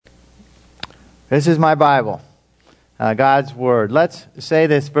This is my Bible, God's Word. Let's say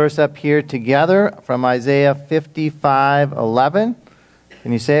this verse up here together from Isaiah 55:11.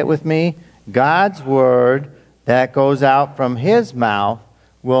 Can you say it with me? God's Word that goes out from His mouth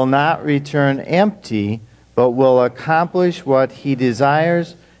will not return empty, but will accomplish what He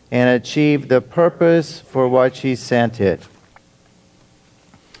desires and achieve the purpose for which He sent it.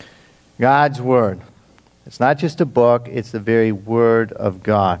 God's Word. It's not just a book, it's the very Word of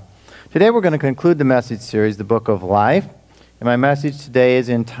God. Today we're going to conclude the message series, The Book of Life. And my message today is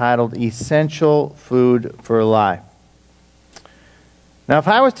entitled Essential Food for Life. Now, if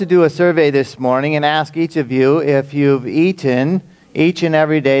I was to do a survey this morning and ask each of you if you've eaten each and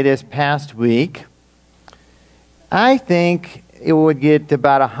every day this past week, I think it would get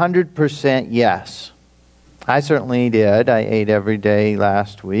about 100% yes. I certainly did. I ate every day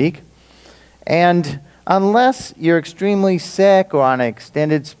last week. And unless you're extremely sick or on an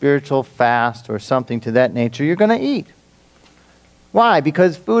extended spiritual fast or something to that nature, you're going to eat. Why?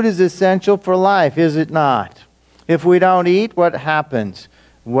 Because food is essential for life, is it not? If we don't eat, what happens?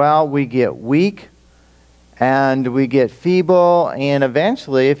 Well, we get weak and we get feeble, and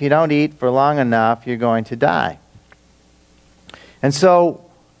eventually, if you don't eat for long enough, you're going to die. And so,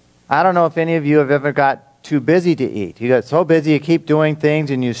 I don't know if any of you have ever got too busy to eat. You got so busy you keep doing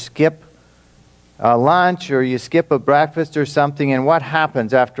things and you skip a lunch or you skip a breakfast or something, and what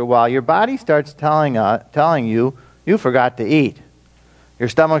happens after a while? Your body starts telling you you forgot to eat. Your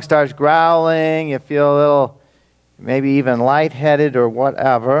stomach starts growling, you feel a little, maybe even lightheaded or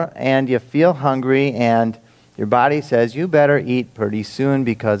whatever, and you feel hungry, and your body says you better eat pretty soon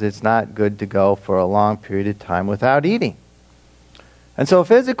because it's not good to go for a long period of time without eating. And so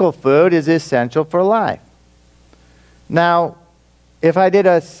physical food is essential for life. Now, if I did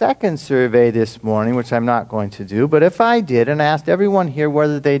a second survey this morning, which I'm not going to do, but if I did and asked everyone here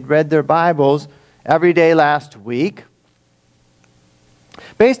whether they'd read their Bibles every day last week,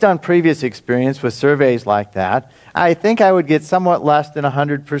 based on previous experience with surveys like that, I think I would get somewhat less than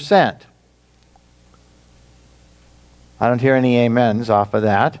 100%. I don't hear any amens off of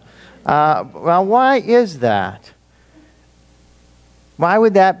that. Well, why is that? Why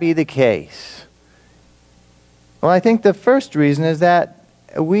would that be the case? Well, I think the first reason is that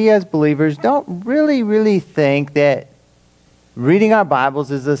we as believers don't really think that reading our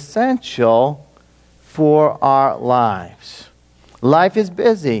Bibles is essential for our lives. Life is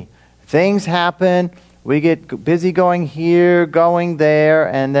busy. Things happen. We get busy going here, going there,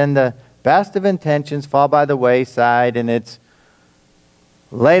 and then the best of intentions fall by the wayside, and it's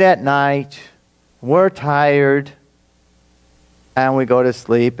late at night, we're tired, and we go to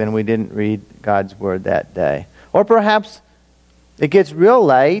sleep, and we didn't read God's Word that day. Or perhaps it gets real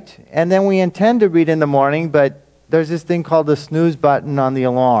late, and then we intend to read in the morning, but there's this thing called the snooze button on the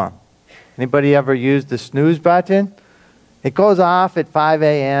alarm. Anybody ever used the snooze button? It goes off at 5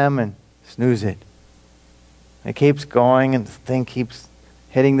 a.m. and snooze it. It keeps going, and the thing keeps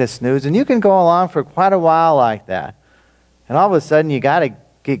hitting the snooze. And you can go along for quite a while like that. And all of a sudden, you got to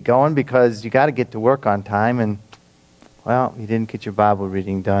get going because you got to get to work on time. And, well, you didn't get your Bible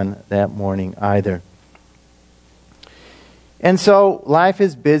reading done that morning either. And so life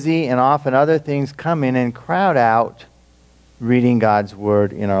is busy, and often other things come in and crowd out reading God's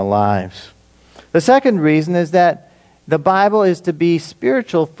Word in our lives. The second reason is that the Bible is to be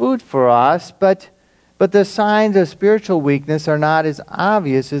spiritual food for us, but the signs of spiritual weakness are not as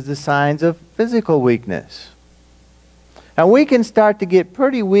obvious as the signs of physical weakness. And we can start to get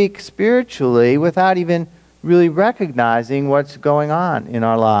pretty weak spiritually without even really recognizing what's going on in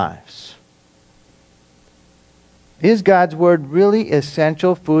our lives. Is God's Word really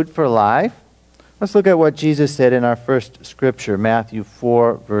essential food for life? Let's look at what Jesus said in our first scripture, Matthew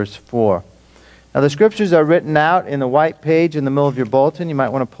 4, verse 4. Now, the scriptures are written out in the white page in the middle of your bulletin. You might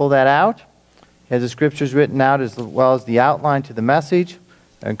want to pull that out. It has the scriptures written out as well as the outline to the message.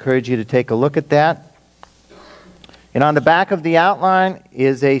 I encourage you to take a look at that. And on the back of the outline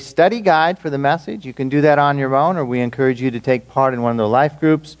is a study guide for the message. You can do that on your own, or we encourage you to take part in one of the life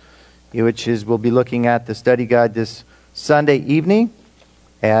groups, which is we'll be looking at the study guide this Sunday evening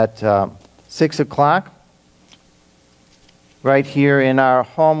at 6 o'clock. Right here in our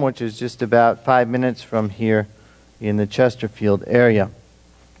home, which is just about 5 minutes from here in the Chesterfield area.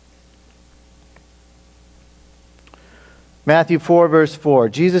 Matthew 4, verse 4,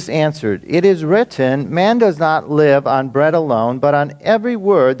 Jesus answered, "It is written, man does not live on bread alone, but on every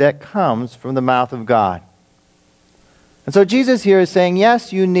word that comes from the mouth of God." And so Jesus here is saying,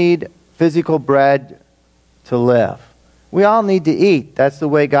 yes, you need physical bread to live. We all need to eat. That's the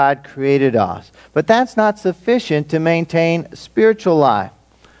way God created us. But that's not sufficient to maintain spiritual life.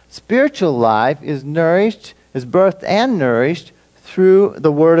 spiritual life is birthed and nourished through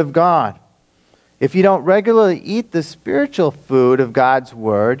the Word of God. If you don't regularly eat the spiritual food of God's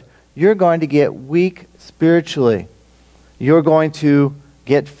Word, you're going to get weak spiritually. You're going to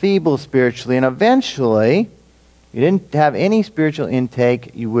get feeble spiritually, and eventually, you didn't have any spiritual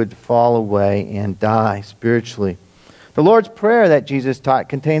intake, you would fall away and die spiritually. The Lord's Prayer that Jesus taught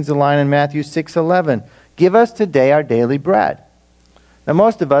contains the line in Matthew 6:11, "Give us today our daily bread." Now,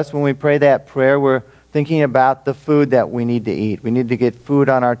 most of us, when we pray that prayer, we're thinking about the food that we need to eat. We need to get food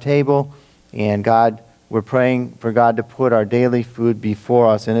on our table, and we're praying for God to put our daily food before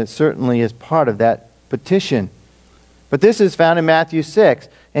us, and it certainly is part of that petition. But this is found in Matthew 6.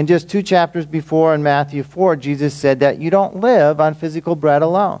 And just 2 chapters before in Matthew 4, Jesus said that you don't live on physical bread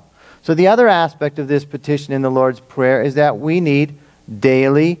alone. So the other aspect of this petition in the Lord's Prayer is that we need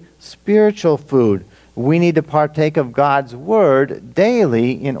daily spiritual food. We need to partake of God's Word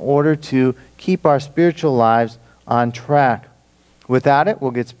daily in order to keep our spiritual lives on track. Without it,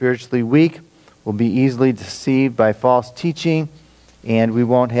 we'll get spiritually weak, we'll be easily deceived by false teaching, and we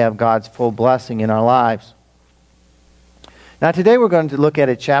won't have God's full blessing in our lives. Now today we're going to look at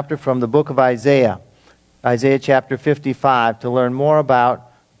a chapter from the book of Isaiah, Isaiah chapter 55, to learn more about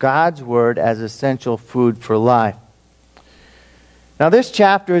God's Word as essential food for life. Now this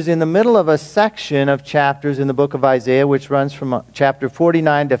chapter is in the middle of a section of chapters in the book of Isaiah, which runs from chapter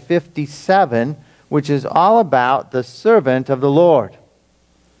 49 to 57, which is all about the servant of the Lord.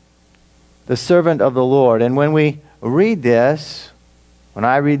 The servant of the Lord. And when we read this, when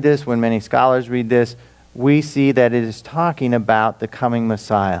I read this, when many scholars read this, we see that it is talking about the coming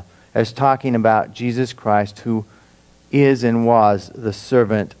Messiah. It's talking about Jesus Christ, who is and was the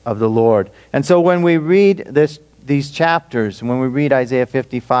servant of the Lord. And so when we read these chapters, when we read Isaiah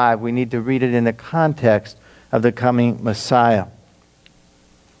 55, we need to read it in the context of the coming Messiah,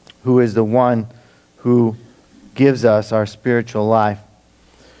 who is the one who gives us our spiritual life.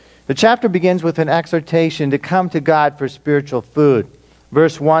 The chapter begins with an exhortation to come to God for spiritual food.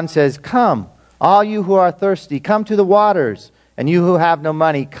 Verse 1 says, "Come, all you who are thirsty, come to the waters, and you who have no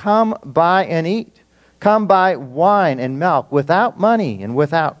money, come buy and eat. Come buy wine and milk without money and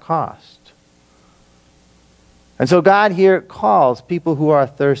without cost." And so God here calls people who are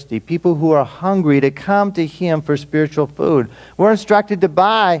thirsty, people who are hungry, to come to Him for spiritual food. We're instructed to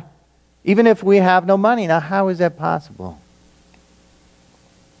buy even if we have no money. Now, how is that possible?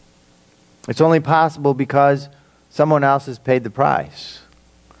 It's only possible because someone else has paid the price.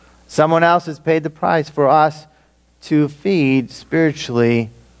 Someone else has paid the price for us to feed spiritually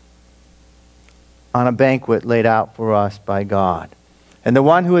on a banquet laid out for us by God. And the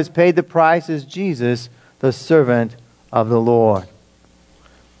one who has paid the price is Jesus, the servant of the Lord.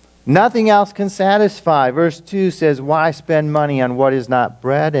 Nothing else can satisfy. Verse 2 says, "Why spend money on what is not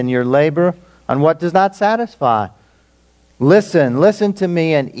bread, and your labor on what does not satisfy? Listen to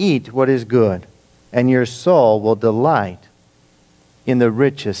me and eat what is good, and your soul will delight in the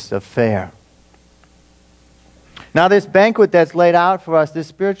richest of fare." Now this banquet that's laid out for us, this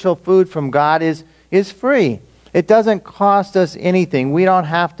spiritual food from God, is free. It doesn't cost us anything. We don't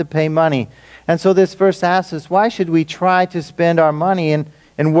have to pay money. And so this verse asks us, why should we try to spend our money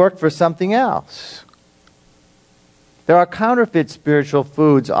and work for something else? There are counterfeit spiritual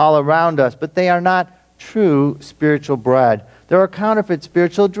foods all around us, but they are not true spiritual bread. There are counterfeit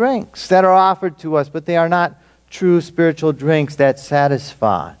spiritual drinks that are offered to us, but they are not true spiritual drinks that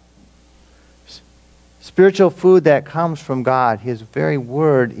satisfy. Spiritual food that comes from God, His very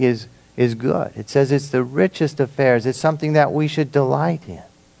Word, is good. It says it's the richest of fares. It's something that we should delight in.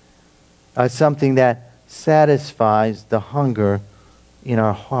 It's something that satisfies the hunger in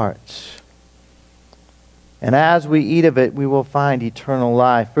our hearts. And as we eat of it, we will find eternal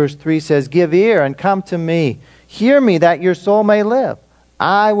life. Verse 3 says, "Give ear and come to me. Hear me, that your soul may live.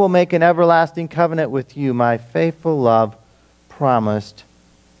 I will make an everlasting covenant with you, my faithful love promised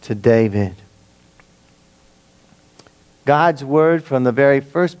to David." God's Word, from the very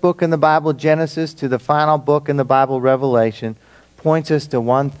first book in the Bible, Genesis, to the final book in the Bible, Revelation, points us to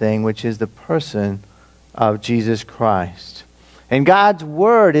one thing, which is the person of Jesus Christ. And God's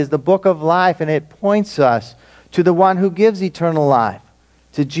Word is the book of life, and it points us to the one who gives eternal life,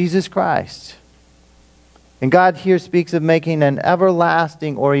 to Jesus Christ. And God here speaks of making an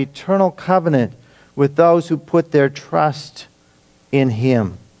everlasting or eternal covenant with those who put their trust in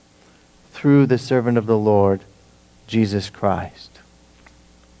Him through the servant of the Lord, Jesus Christ.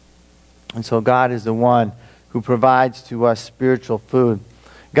 And so God is the one who provides to us spiritual food.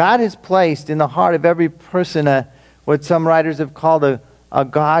 God has placed in the heart of every person what some writers have called a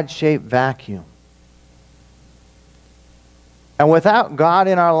God-shaped vacuum. And without God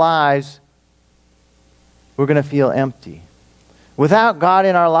in our lives, we're going to feel empty. Without God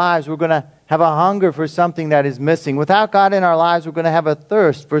in our lives, we're going to have a hunger for something that is missing. Without God in our lives, we're going to have a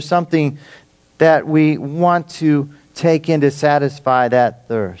thirst for something that we want to take in to satisfy that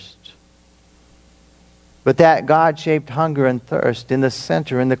thirst. But that God-shaped hunger and thirst in the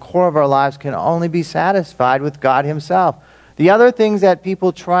center, in the core of our lives, can only be satisfied with God Himself. The other things that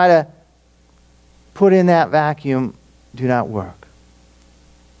people try to put in that vacuum do not work.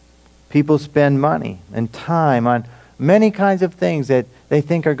 People spend money and time on many kinds of things that they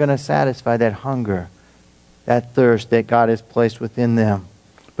think are going to satisfy that hunger, that thirst that God has placed within them.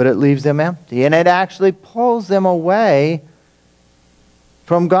 But it leaves them empty, and it actually pulls them away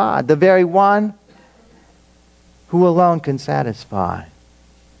from God, the very one who alone can satisfy.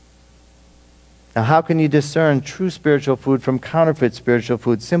 Now, how can you discern true spiritual food from counterfeit spiritual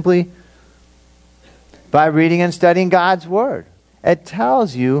food? Simply by reading and studying God's Word. It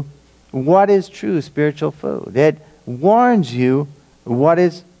tells you what is true spiritual food. It warns you what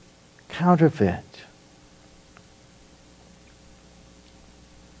is counterfeit.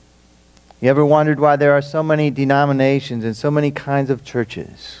 You ever wondered why there are so many denominations and so many kinds of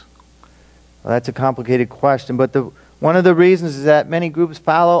churches? Well, that's a complicated question, but one of the reasons is that many groups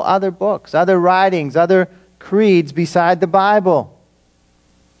follow other books, other writings, other creeds beside the Bible.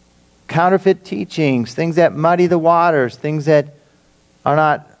 Counterfeit teachings, things that muddy the waters, things that are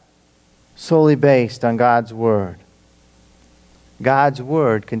not solely based on God's Word. God's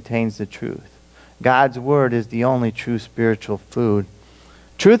Word contains the truth. God's Word is the only true spiritual food.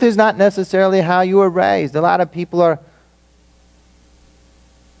 Truth is not necessarily how you were raised. A lot of people are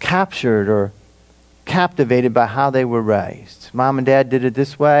captured or captivated by how they were raised. Mom and Dad did it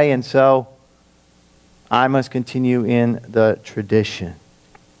this way, and so I must continue in the tradition.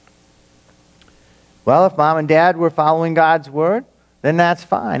 Well, if Mom and Dad were following God's Word, then that's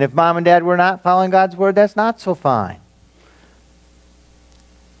fine. If Mom and Dad were not following God's Word, that's not so fine.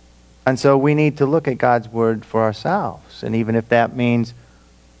 And so we need to look at God's Word for ourselves. And even if that means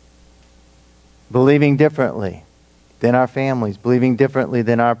believing differently than our families, believing differently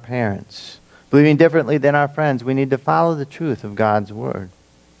than our parents, believing differently than our friends, we need to follow the truth of God's Word.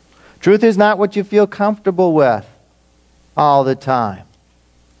 Truth is not what you feel comfortable with all the time.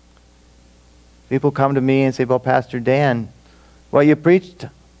 People come to me and say, well, Pastor Dan, what you preached,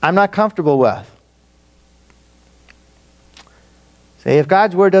 I'm not comfortable with. Say, if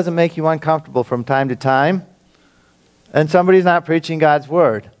God's Word doesn't make you uncomfortable from time to time, then somebody's not preaching God's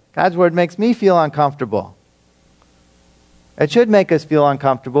Word. God's Word makes me feel uncomfortable. It should make us feel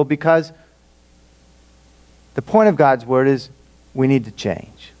uncomfortable because the point of God's Word is we need to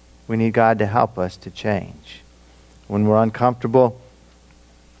change. We need God to help us to change. When we're uncomfortable,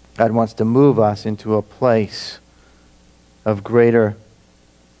 God wants to move us into a place of greater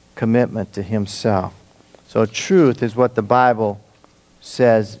commitment to Himself. So truth is what the Bible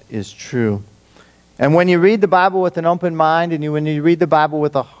says is true. And when you read the Bible with an open mind and when you read the Bible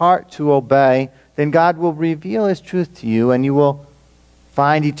with a heart to obey, then God will reveal His truth to you and you will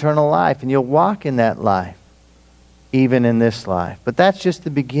find eternal life and you'll walk in that life, even in this life. But that's just the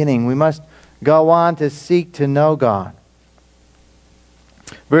beginning. We must go on to seek to know God.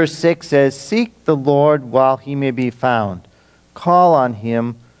 Verse 6 says, "Seek the Lord while He may be found. Call on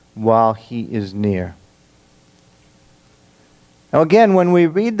Him while He is near." Now again, when we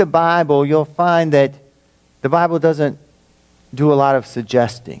read the Bible, you'll find that the Bible doesn't do a lot of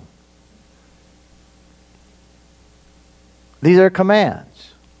suggesting. These are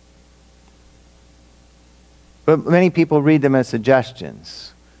commands. But many people read them as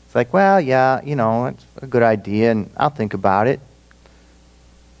suggestions. It's like, well, yeah, it's a good idea, and I'll think about it.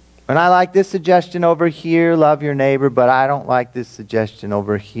 And I like this suggestion over here, love your neighbor, but I don't like this suggestion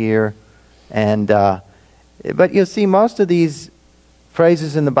over here. But you'll see most of these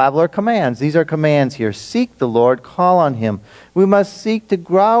phrases in the Bible are commands. These are commands here. Seek the Lord, call on Him. We must seek to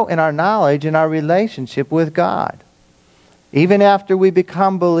grow in our knowledge and our relationship with God. Even after we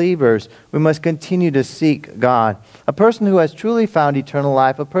become believers, we must continue to seek God. A person who has truly found eternal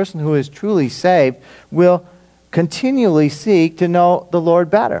life, a person who is truly saved, will continually seek to know the Lord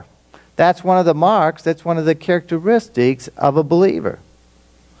better. That's one of the marks, that's one of the characteristics of a believer.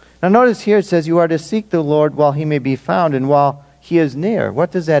 Now notice here it says you are to seek the Lord while He may be found and while He is near.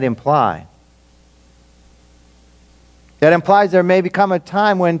 What does that imply? That implies there may become a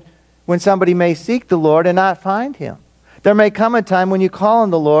time when somebody may seek the Lord and not find Him. There may come a time when you call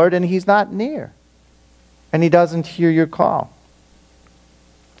on the Lord and He's not near. And He doesn't hear your call.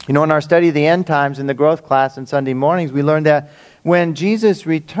 In our study of the end times in the growth class on Sunday mornings, we learned that when Jesus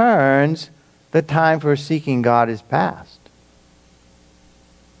returns, the time for seeking God is past.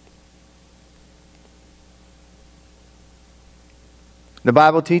 The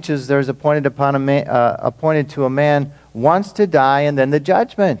Bible teaches there's appointed to a man once to die and then the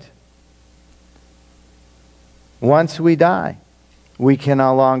judgment. Once we die, we can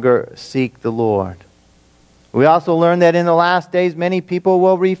no longer seek the Lord. We also learn that in the last days many people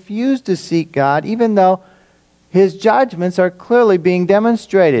will refuse to seek God even though His judgments are clearly being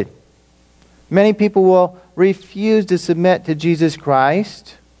demonstrated. Many people will refuse to submit to Jesus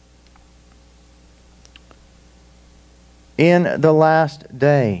Christ in the last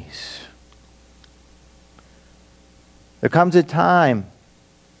days. There comes a time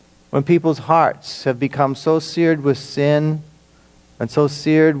when people's hearts have become so seared with sin and so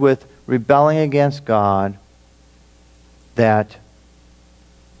seared with rebelling against God that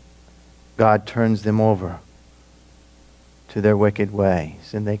God turns them over to their wicked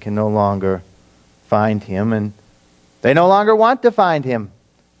ways, and they can no longer find Him, and they no longer want to find Him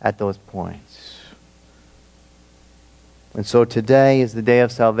at those points. And so today is the day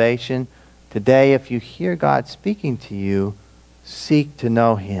of salvation. Today, if you hear God speaking to you, seek to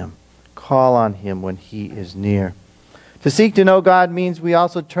know Him. Call on Him when He is near. To seek to know God means we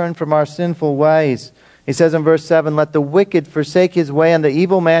also turn from our sinful ways. He says in verse 7, "Let the wicked forsake his way and the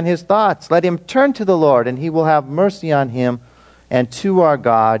evil man his thoughts. Let him turn to the Lord, and He will have mercy on him, and to our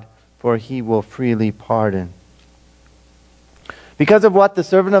God, for He will freely pardon." Because of what the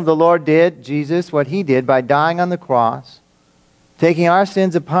servant of the Lord did, Jesus, what He did by dying on the cross, taking our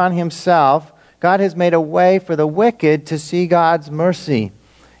sins upon Himself, God has made a way for the wicked to see God's mercy.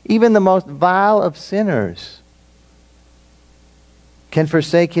 Even the most vile of sinners can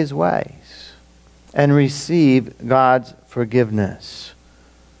forsake his ways and receive God's forgiveness.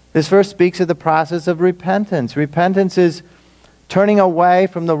 This verse speaks of the process of repentance. Repentance is turning away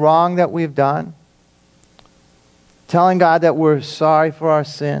from the wrong that we've done, telling God that we're sorry for our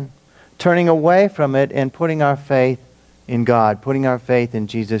sin, turning away from it and putting our faith in God, putting our faith in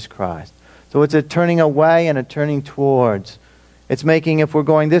Jesus Christ. So it's a turning away and a turning towards. It's making, if we're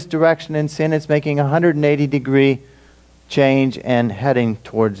going this direction in sin, it's making a 180-degree change and heading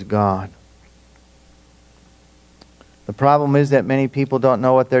towards God. The problem is that many people don't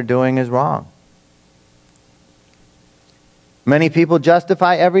know what they're doing is wrong. Many people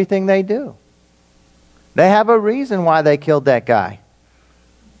justify everything they do. They have a reason why they killed that guy.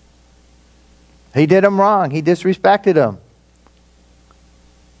 He did them wrong. He disrespected them.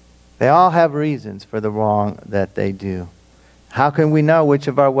 They all have reasons for the wrong that they do. How can we know which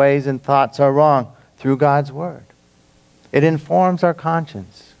of our ways and thoughts are wrong? Through God's Word. It informs our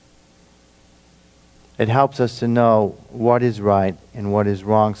conscience. It helps us to know what is right and what is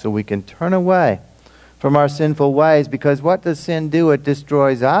wrong so we can turn away from our sinful ways, because what does sin do? It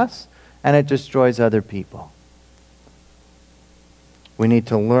destroys us and it destroys other people. We need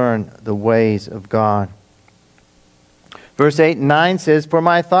to learn the ways of God. Verse 8 and 9 says, "For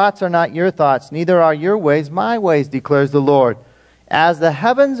my thoughts are not your thoughts, neither are your ways my ways, declares the Lord. As the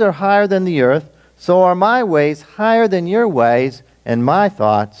heavens are higher than the earth, so are my ways higher than your ways, and my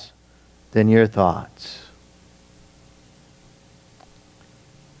thoughts than your thoughts."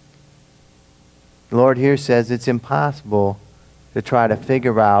 The Lord here says it's impossible to try to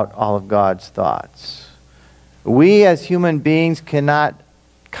figure out all of God's thoughts. We as human beings cannot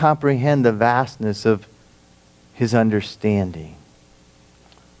comprehend the vastness of His understanding.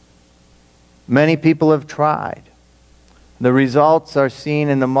 Many people have tried. The results are seen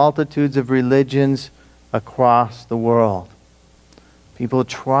in the multitudes of religions across the world. People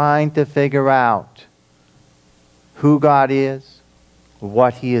trying to figure out who God is,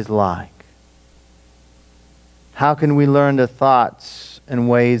 what He is like. How can we learn the thoughts and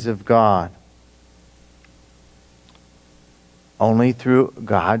ways of God? Only through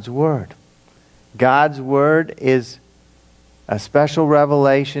God's Word. God's Word is a special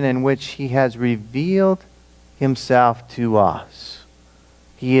revelation in which He has revealed Himself to us.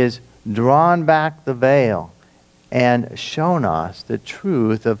 He has drawn back the veil and shown us the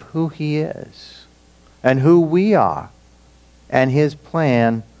truth of who He is and who we are and His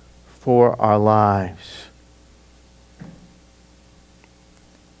plan for our lives.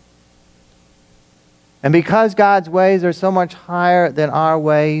 And because God's ways are so much higher than our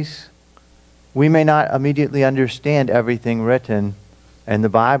ways, we may not immediately understand everything written in the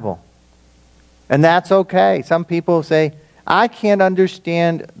Bible. And that's okay. Some people say, "I can't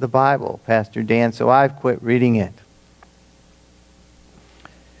understand the Bible, Pastor Dan, so I've quit reading it."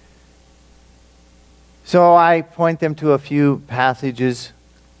 So I point them to a few passages,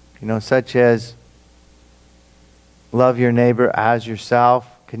 such as, "Love your neighbor as yourself."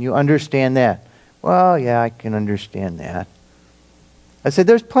 Can you understand that? Well, yeah, I can understand that. I said,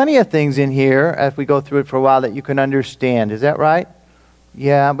 there's plenty of things in here, as we go through it for a while, that you can understand. Is that right?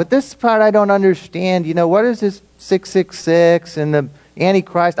 Yeah, but this part I don't understand. What is this 666 and the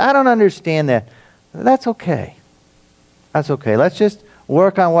Antichrist? I don't understand that. That's okay. That's okay. Let's just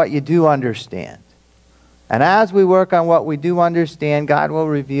work on what you do understand. And as we work on what we do understand, God will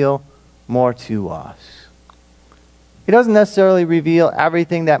reveal more to us. He doesn't necessarily reveal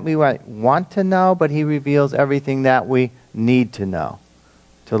everything that we want to know, but He reveals everything that we need to know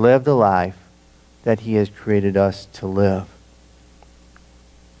to live the life that He has created us to live.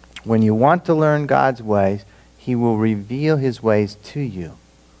 When you want to learn God's ways, He will reveal His ways to you.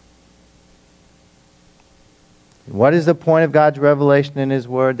 What is the point of God's revelation in His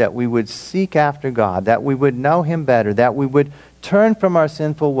Word? That we would seek after God, that we would know Him better, that we would turn from our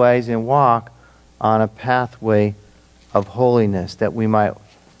sinful ways and walk on a pathway of holiness, that we might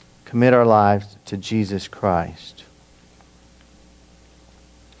commit our lives to Jesus Christ.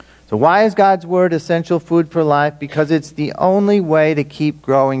 So why is God's Word essential food for life? Because it's the only way to keep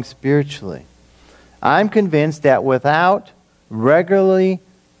growing spiritually. I'm convinced that without regularly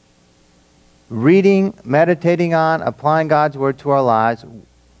reading, meditating on, applying God's Word to our lives,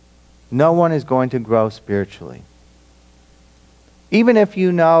 no one is going to grow spiritually. Even if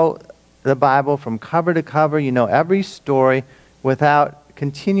you know the Bible from cover to cover, you know every story, without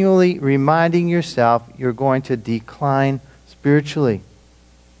continually reminding yourself, you're going to decline spiritually.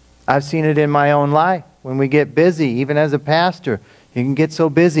 I've seen it in my own life. When we get busy, even as a pastor, you can get so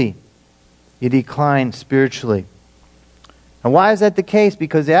busy, you decline spiritually. And why is that the case?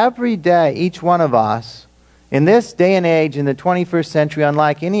 Because every day, each one of us, in this day and age, in the 21st century,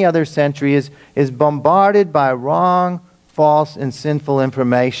 unlike any other century, is bombarded by wrong, false, and sinful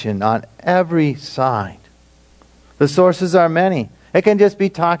information on every side. The sources are many. It can just be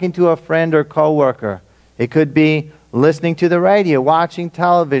talking to a friend or coworker. It could be listening to the radio, watching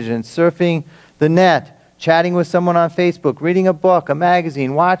television, surfing the net, chatting with someone on Facebook, reading a book, a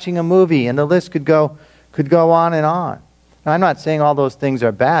magazine, watching a movie, and the list could go on and on. Now, I'm not saying all those things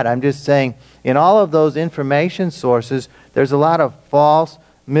are bad. I'm just saying in all of those information sources, there's a lot of false,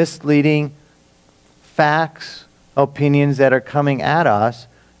 misleading facts, opinions that are coming at us,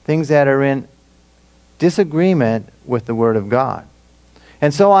 things that are in disagreement with the Word of God.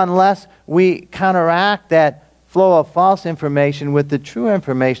 And so unless we counteract that flow of false information with the true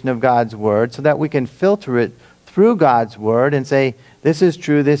information of God's Word, so that we can filter it through God's Word and say, this is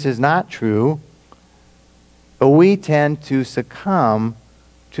true, this is not true, but we tend to succumb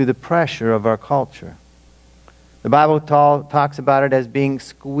to the pressure of our culture. The Bible talks about it as being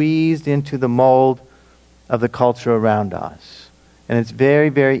squeezed into the mold of the culture around us. And it's very,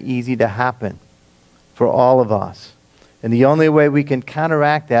 very easy to happen for all of us. And the only way we can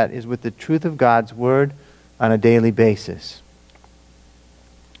counteract that is with the truth of God's Word on a daily basis.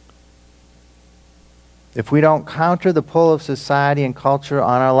 If we don't counter the pull of society and culture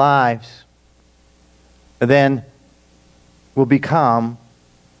on our lives, then we'll become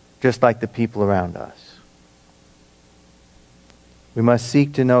just like the people around us. We must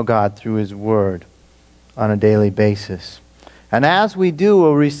seek to know God through His Word on a daily basis. And as we do,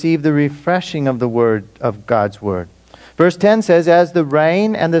 we'll receive the refreshing of the Word, of God's Word. Verse 10 says, as the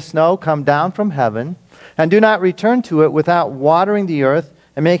rain and the snow come down from heaven, and do not return to it without watering the earth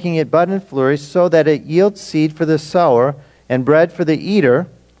and making it bud and flourish, so that it yields seed for the sower and bread for the eater.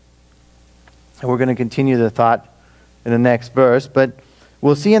 And we're going to continue the thought in the next verse, but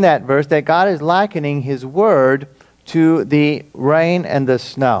we'll see in that verse that God is likening His Word to the rain and the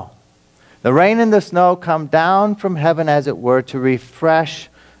snow. The rain and the snow come down from heaven, as it were, to refresh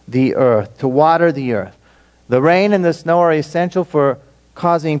the earth, to water the earth. The rain and the snow are essential for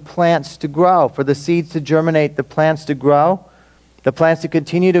causing plants to grow, for the seeds to germinate, the plants to grow, the plants to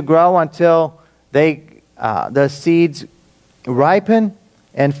continue to grow until the seeds ripen,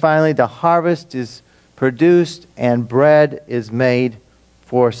 and finally the harvest is produced and bread is made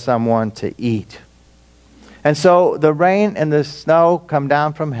for someone to eat. And so the rain and the snow come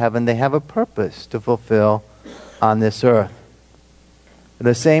down from heaven. They have a purpose to fulfill on this earth.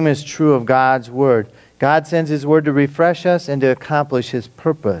 The same is true of God's Word. God sends His Word to refresh us and to accomplish His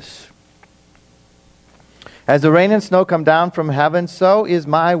purpose. As the rain and snow come down from heaven, so is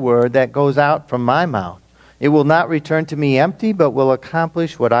my word that goes out from my mouth. It will not return to me empty, but will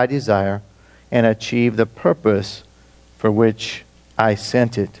accomplish what I desire and achieve the purpose for which I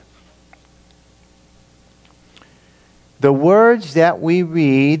sent it. The words that we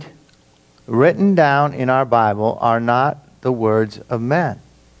read written down in our Bible are not the words of men.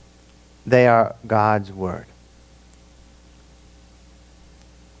 They are God's Word.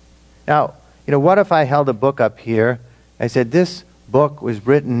 Now, what if I held a book up here? I said, this book was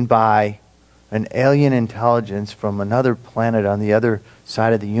written by an alien intelligence from another planet on the other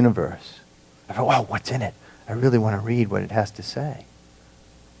side of the universe. I thought, wow, what's in it? I really want to read what it has to say.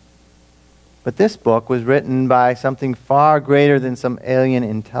 But this book was written by something far greater than some alien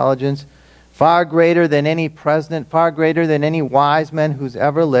intelligence, far greater than any president, far greater than any wise man who's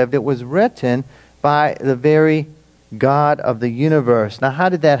ever lived. It was written by the very God of the universe. Now, how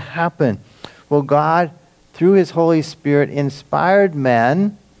did that happen? Well, God, through His Holy Spirit, inspired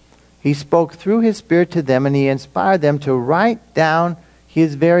men. He spoke through His Spirit to them, and He inspired them to write down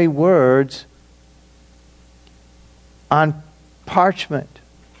His very words on parchment.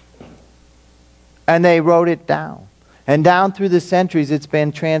 And they wrote it down. And down through the centuries, it's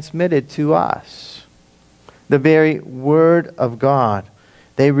been transmitted to us. The very Word of God.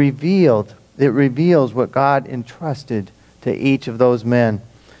 It reveals what God entrusted to each of those men.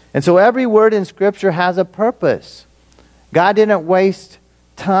 And so every word in Scripture has a purpose. God didn't waste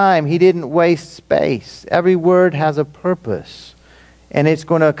time. He didn't waste space. Every word has a purpose. And it's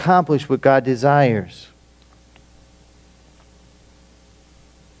going to accomplish what God desires.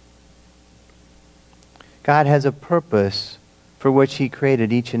 God has a purpose for which He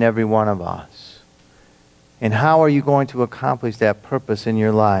created each and every one of us. And how are you going to accomplish that purpose in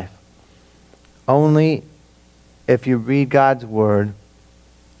your life? Only if you read God's Word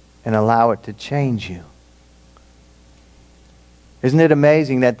and allow it to change you. Isn't it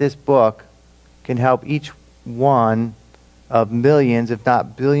amazing that this book can help each one of millions, if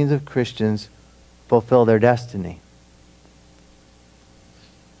not billions of Christians fulfill their destiny?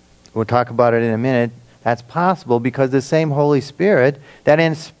 We'll talk about it in a minute. That's possible because the same Holy Spirit that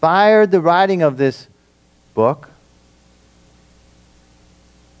inspired the writing of this book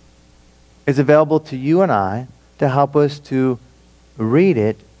is available to you and I to help us to read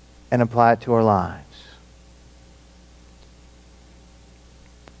it and apply it to our lives.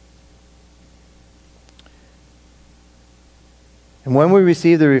 And when we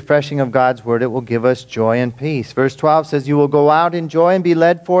receive the refreshing of God's Word, it will give us joy and peace. Verse 12 says, "You will go out in joy and be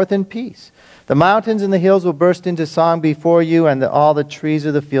led forth in peace. The mountains and the hills will burst into song before you, and all the trees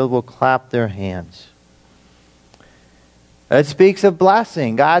of the field will clap their hands." It speaks of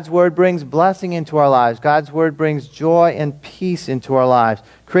blessing. God's Word brings blessing into our lives. God's Word brings joy and peace into our lives.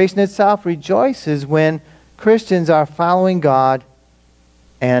 Creation itself rejoices when Christians are following God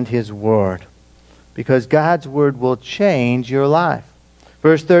and His Word, because God's Word will change your life.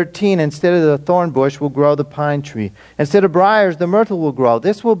 Verse 13, "Instead of the thorn bush will grow the pine tree. Instead of briars, the myrtle will grow.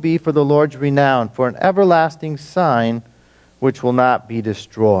 This will be for the Lord's renown, for an everlasting sign which will not be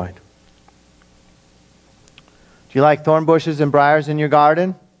destroyed." Do you like thorn bushes and briars in your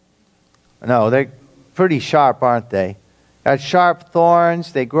garden? No, they're pretty sharp, aren't they? Got sharp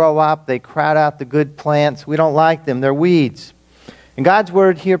thorns. They grow up. They crowd out the good plants. We don't like them. They're weeds. And God's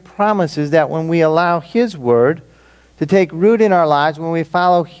Word here promises that when we allow His Word to take root in our lives, when we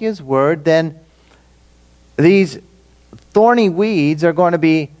follow His Word, then these thorny weeds are going to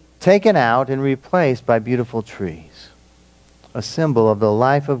be taken out and replaced by beautiful trees. A symbol of the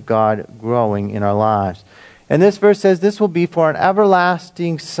life of God growing in our lives. And this verse says this will be for an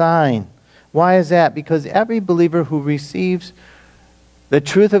everlasting sign. Why is that? Because every believer who receives the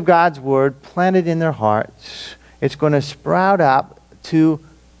truth of God's Word planted in their hearts, it's going to sprout up to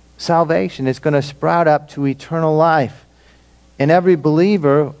salvation. It's going to sprout up to eternal life. And every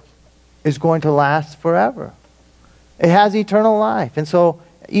believer is going to last forever. It has eternal life. And so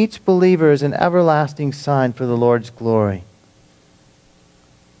each believer is an everlasting sign for the Lord's glory.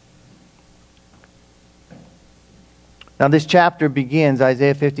 Now this chapter begins,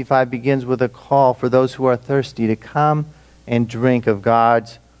 Isaiah 55 begins with a call for those who are thirsty to come and drink of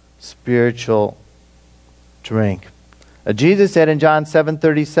God's spiritual drink. Jesus said in John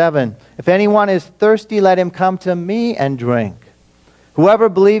 7:37, "If anyone is thirsty, let him come to me and drink. Whoever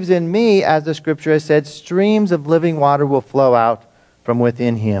believes in me, as the Scripture has said, streams of living water will flow out from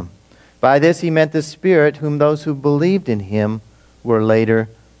within him." By this he meant the Spirit, whom those who believed in Him were later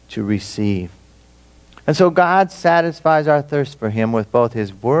to receive. And so God satisfies our thirst for Him with both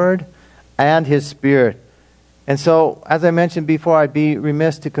His Word and His Spirit. And so, as I mentioned before, I'd be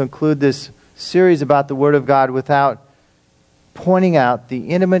remiss to conclude this series about the Word of God without pointing out the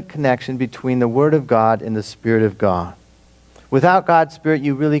intimate connection between the Word of God and the Spirit of God. Without God's Spirit,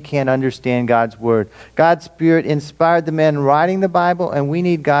 you really can't understand God's Word. God's Spirit inspired the men writing the Bible, and we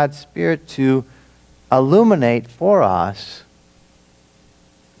need God's Spirit to illuminate for us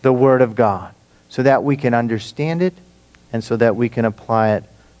the Word of God, so that we can understand it and so that we can apply it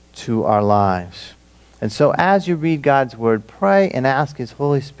to our lives. And so as you read God's Word, pray and ask His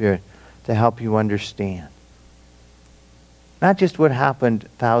Holy Spirit to help you understand. Not just what happened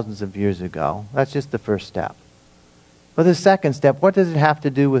thousands of years ago. That's just the first step. But the second step, what does it have to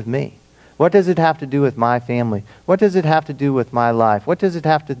do with me? What does it have to do with my family? What does it have to do with my life? What does it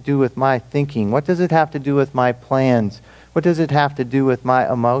have to do with my thinking? What does it have to do with my plans? What does it have to do with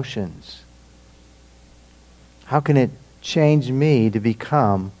my emotions? How can it change me to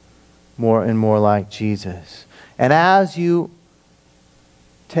become more and more like Jesus? And as you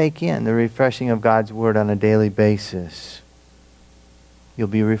take in the refreshing of God's Word on a daily basis, you'll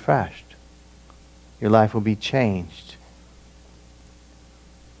be refreshed. Your life will be changed.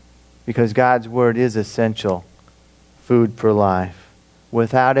 Because God's Word is essential food for life.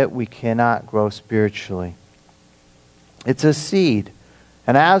 Without it, we cannot grow spiritually. It's a seed.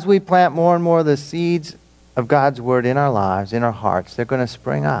 And as we plant more and more of the seeds of God's Word in our lives, in our hearts, they're going to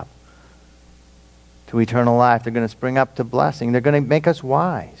spring up to eternal life. They're going to spring up to blessing. They're going to make us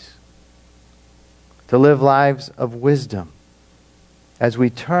wise, to live lives of wisdom as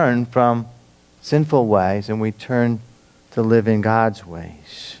we turn from sinful ways and we turn to live in God's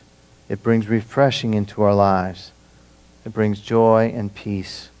ways. It brings refreshing into our lives. It brings joy and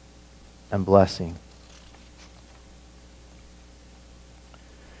peace and blessing.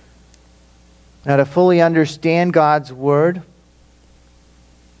 Now, to fully understand God's Word,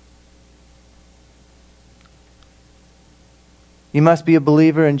 you must be a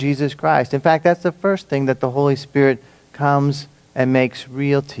believer in Jesus Christ. In fact, that's the first thing that the Holy Spirit comes and makes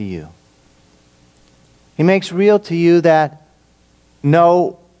real to you. He makes real to you that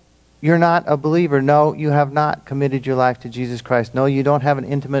no, you're not a believer. No, you have not committed your life to Jesus Christ. No, you don't have an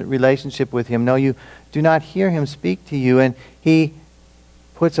intimate relationship with Him. No, you do not hear Him speak to you. And He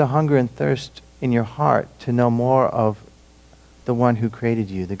puts a hunger and thirst in your heart to know more of the one who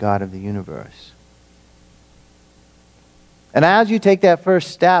created you, the God of the universe. And as you take that first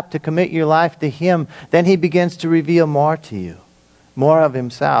step to commit your life to Him, then He begins to reveal more to you. More of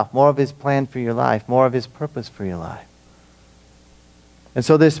Himself, more of His plan for your life, more of His purpose for your life. And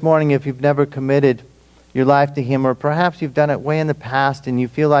so this morning, if you've never committed your life to Him, or perhaps you've done it way in the past and you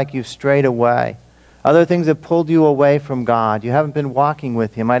feel like you've strayed away, other things have pulled you away from God, you haven't been walking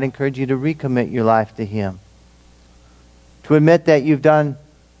with Him, I'd encourage you to recommit your life to Him. To admit that you've done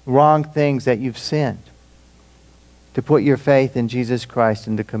wrong things, that you've sinned. To put your faith in Jesus Christ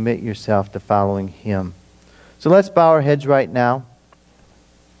and to commit yourself to following Him. So let's bow our heads right now.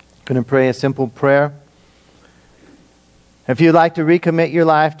 I'm going to pray a simple prayer. If you'd like to recommit your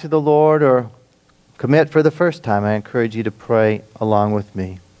life to the Lord or commit for the first time, I encourage you to pray along with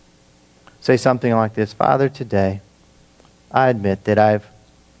me. Say something like this: Father, today I admit that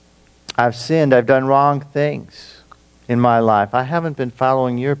I've sinned. I've done wrong things in my life. I haven't been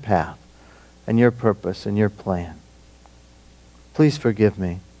following your path and your purpose and your plan. Please forgive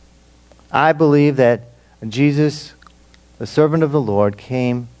me. I believe that Jesus, the servant of the Lord,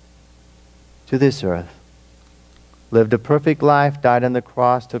 came to this earth, lived a perfect life, died on the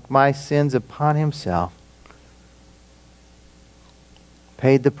cross, took my sins upon Himself,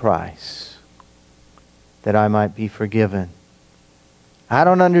 paid the price that I might be forgiven. I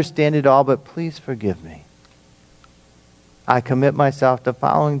don't understand it all, but please forgive me. I commit myself to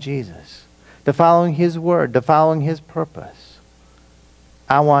following Jesus, to following His Word, to following His purpose.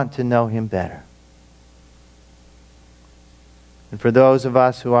 I want to know Him better. And for those of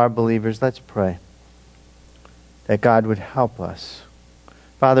us who are believers, let's pray that God would help us.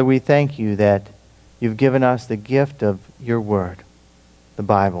 Father, we thank You that You've given us the gift of Your Word, the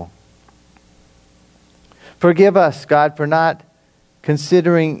Bible. Forgive us, God, for not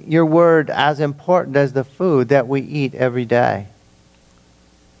considering Your Word as important as the food that we eat every day.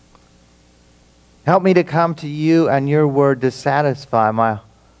 Help me to come to You and Your Word to satisfy my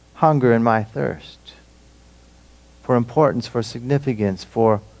hunger and my thirst for importance, for significance,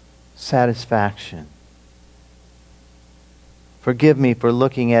 for satisfaction. Forgive me for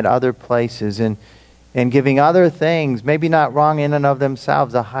looking at other places and giving other things, maybe not wrong in and of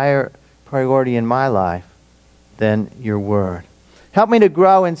themselves, a higher priority in my life than Your Word. Help me to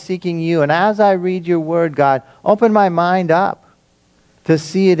grow in seeking You. And as I read Your Word, God, open my mind up to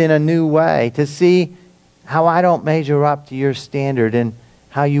see it in a new way, to see how I don't measure up to Your standard and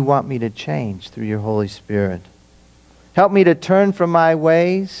how You want me to change through Your Holy Spirit. Help me to turn from my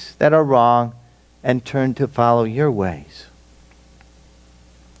ways that are wrong and turn to follow Your ways.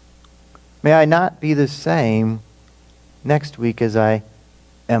 May I not be the same next week as I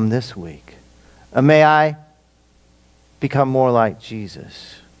am this week. May I become more like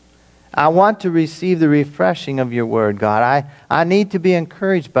Jesus. I want to receive the refreshing of Your Word, God. I need to be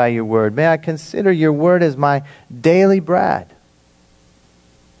encouraged by Your Word. May I consider Your Word as my daily bread.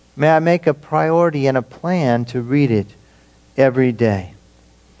 May I make a priority and a plan to read it every day.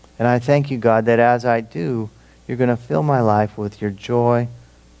 And I thank you, God, that as I do, you're going to fill my life with your joy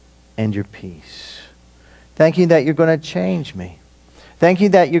and your peace. Thank you that you're going to change me. Thank you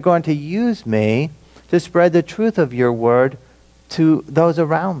that you're going to use me to spread the truth of your word to those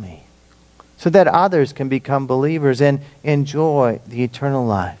around me, so that others can become believers and enjoy the eternal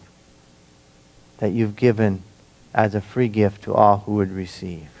life that you've given as a free gift to all who would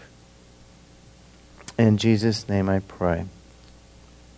receive. In Jesus' name I pray.